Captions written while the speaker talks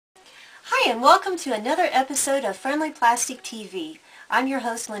Hi, and welcome to another episode of Friendly Plastic TV. I'm your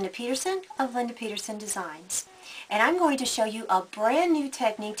host, Linda Peterson of Linda Peterson Designs. And I'm going to show you a brand new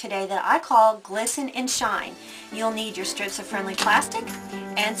technique today that I call Glisten and Shine. You'll need your strips of friendly plastic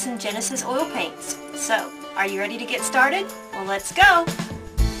and some Genesis oil paints. So, are you ready to get started? Well, let's go!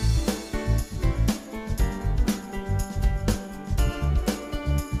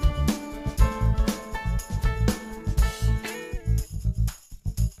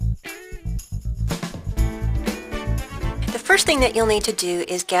 The first thing that you'll need to do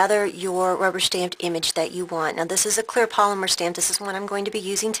is gather your rubber stamped image that you want. Now this is a clear polymer stamp. This is one I'm going to be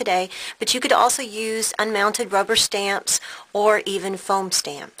using today, but you could also use unmounted rubber stamps or even foam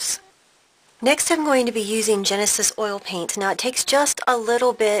stamps. Next I'm going to be using Genesis oil paint. Now it takes just a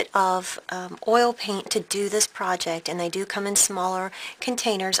little bit of oil paint to do this project, and they do come in smaller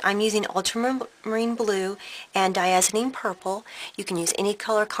containers. I'm using ultramarine blue and diazonine purple. You can use any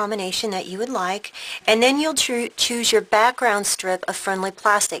color combination that you would like, and then you'll choose your background strip of friendly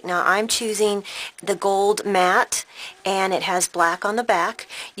plastic. Now I'm choosing the gold matte, and it has black on the back.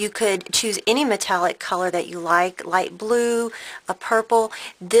 You could choose any metallic color that you like, light blue, a purple.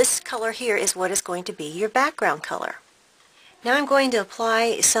 This color here is what is going to be your background color. Now I'm going to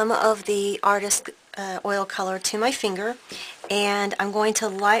apply some of the artist oil color to my finger, and I'm going to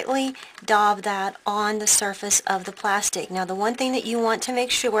lightly daub that on the surface of the plastic. Now the one thing that you want to make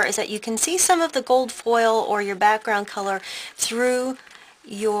sure is that you can see some of the gold foil or your background color through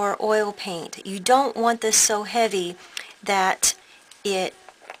your oil paint. You don't want this so heavy that it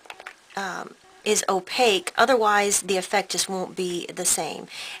is opaque, otherwise the effect just won't be the same.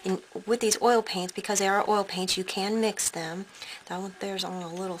 And with these oil paints, because they are oil paints, you can mix them. That one there's on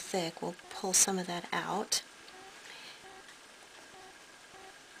a little thick. We'll pull some of that out.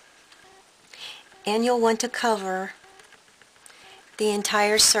 And you'll want to cover the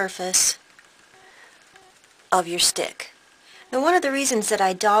entire surface of your stick. Now one of the reasons that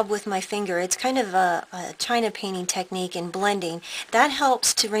I daub with my finger, it's kind of a China painting technique in blending. That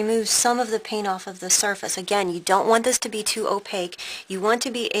helps to remove some of the paint off of the surface. Again, you don't want this to be too opaque. You want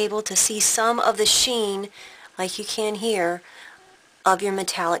to be able to see some of the sheen, like you can here, of your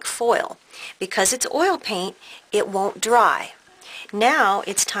metallic foil. Because it's oil paint, it won't dry. Now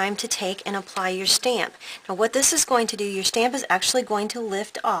it's time to take and apply your stamp. Now what this is going to do, your stamp is actually going to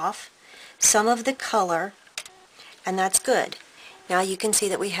lift off some of the color, and that's good. Now you can see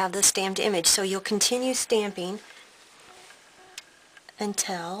that we have the stamped image, so you'll continue stamping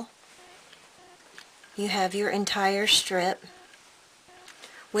until you have your entire strip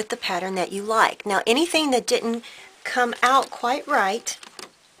with the pattern that you like. Now anything that didn't come out quite right,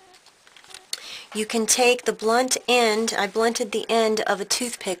 you can take the blunt end, I blunted the end of a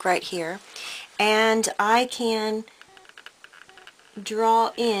toothpick right here, and I can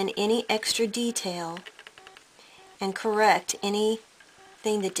draw in any extra detail and correct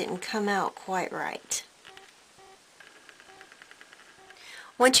anything that didn't come out quite right.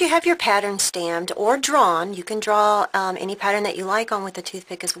 Once you have your pattern stamped or drawn, you can draw any pattern that you like on with the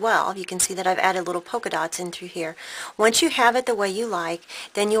toothpick as well. You can see that I've added little polka dots in through here. Once you have it the way you like,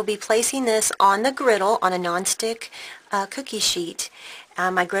 then you'll be placing this on the griddle on a non-stick cookie sheet.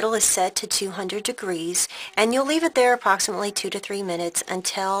 My griddle is set to 200 degrees, and you'll leave it there approximately 2 to 3 minutes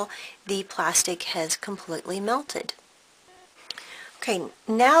until the plastic has completely melted. Okay,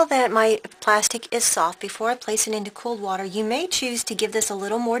 now that my plastic is soft, before I place it into cold water, you may choose to give this a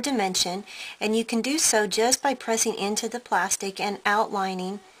little more dimension, and you can do so just by pressing into the plastic and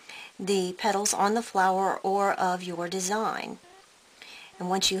outlining the petals on the flower or of your design.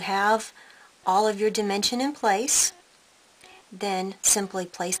 And once you have all of your dimension in place, then simply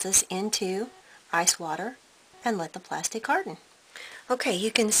place this into ice water and let the plastic harden. Okay,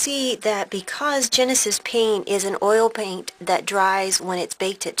 you can see that because Genesis paint is an oil paint that dries when it's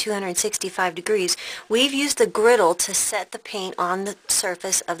baked at 265 degrees, we've used the griddle to set the paint on the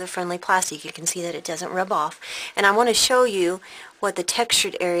surface of the friendly plastic. You can see that it doesn't rub off. And I want to show you what the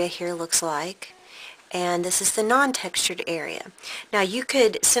textured area here looks like. And this is the non-textured area. Now you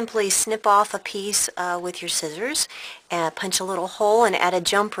could simply snip off a piece with your scissors and punch a little hole and add a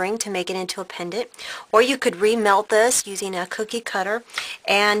jump ring to make it into a pendant. Or you could remelt this using a cookie cutter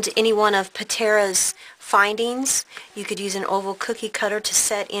and any one of Patera's findings. You could use an oval cookie cutter to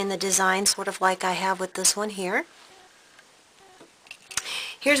set in the design, sort of like I have with this one here.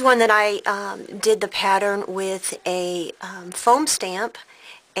 Here's one that I did the pattern with a foam stamp,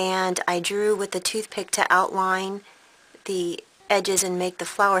 and I drew with the toothpick to outline the edges and make the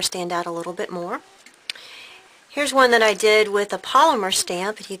flower stand out a little bit more. Here's one that I did with a polymer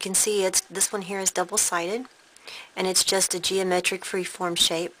stamp. You can see this one here is double-sided. and it's just a geometric freeform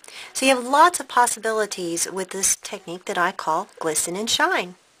shape. So you have lots of possibilities with this technique that I call glisten and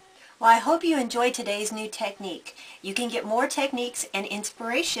shine. Well, I hope you enjoyed today's new technique. You can get more techniques and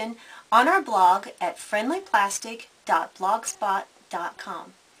inspiration on our blog at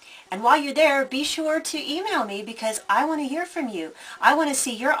friendlyplastic.blogspot.com. And while you're there, be sure to email me because I want to hear from you. I want to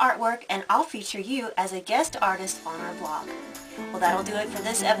see your artwork, and I'll feature you as a guest artist on our blog. Well, that'll do it for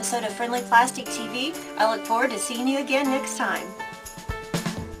this episode of Friendly Plastic TV. I look forward to seeing you again next time.